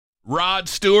Rod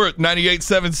Stewart,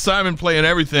 98.7 Simon playing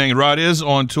everything. Rod is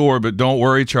on tour, but don't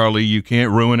worry, Charlie. You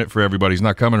can't ruin it for everybody. He's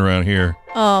not coming around here.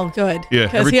 Oh, good. Yeah,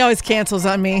 because he always cancels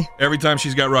on me. Every time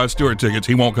she's got Rod Stewart tickets,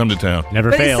 he won't come to town. Never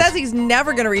But fails. he says he's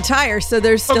never going to retire, so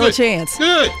there's still a chance.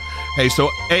 Good. Hey, so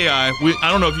AI, I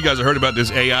don't know if you guys have heard about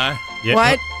this AI. Yeah.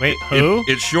 What? Wait, who?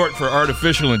 It's short for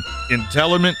artificial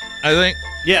intelligence, I think.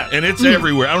 Yeah. And it's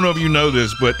everywhere. I don't know if you know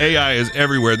this, but AI is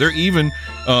everywhere. They're even,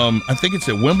 I think it's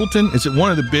at Wimbledon. It's at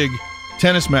one of the big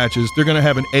tennis matches. They're going to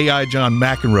have an AI John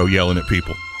McEnroe yelling at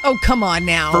people. Oh, come on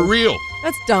now. For real.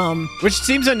 That's dumb. Which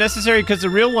seems unnecessary because the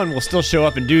real one will still show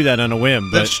up and do that on a whim.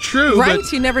 But, That's true. Right?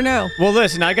 But You never know. well,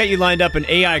 listen, I got you lined up an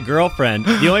AI girlfriend.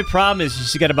 The only problem is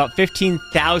she's got about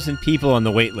 15,000 people on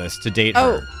the wait list to date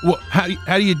her. well, how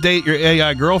do you date your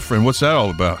AI girlfriend? What's that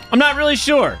all about? I'm not really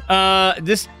sure.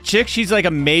 This chick, she's like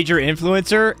a major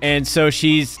influencer, and so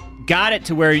she's got it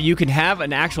to where you can have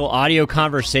an actual audio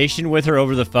conversation with her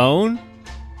over the phone.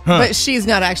 But she's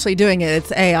not actually doing it.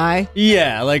 It's AI.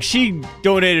 Yeah, like she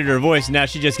donated her voice, and now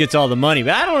she just gets all the money.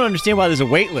 But I don't understand why there's a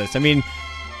wait list. I mean,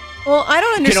 Well, I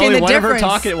don't can understand only the one difference. of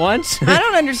her talk at once? I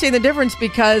don't understand the difference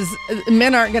because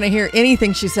men aren't going to hear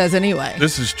anything she says anyway.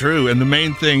 This is true. And the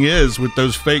main thing is with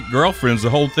those fake girlfriends, the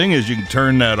whole thing is you can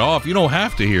turn that off. You don't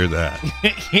have to hear that.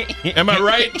 Am I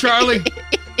right, Charlie?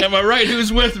 Am I right?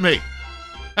 Who's with me?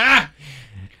 Ah!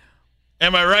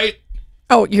 Am I right?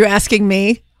 Oh, you're asking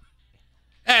me?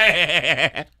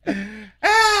 I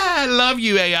love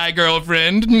you, AI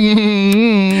girlfriend.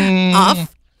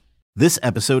 Off. This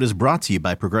episode is brought to you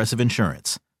by Progressive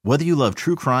Insurance. Whether you love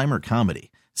true crime or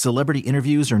comedy, celebrity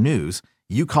interviews or news,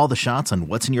 you call the shots on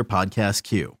what's in your podcast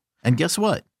queue. And guess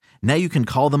what? Now you can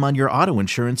call them on your auto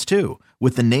insurance too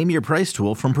with the Name Your Price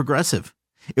tool from Progressive.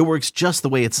 It works just the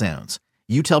way it sounds.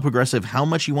 You tell Progressive how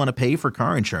much you want to pay for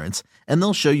car insurance, and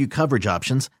they'll show you coverage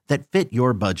options that fit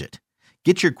your budget.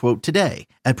 Get your quote today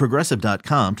at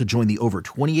Progressive.com to join the over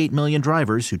 28 million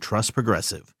drivers who trust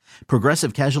Progressive.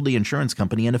 Progressive Casualty Insurance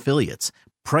Company and Affiliates.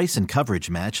 Price and coverage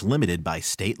match limited by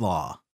state law.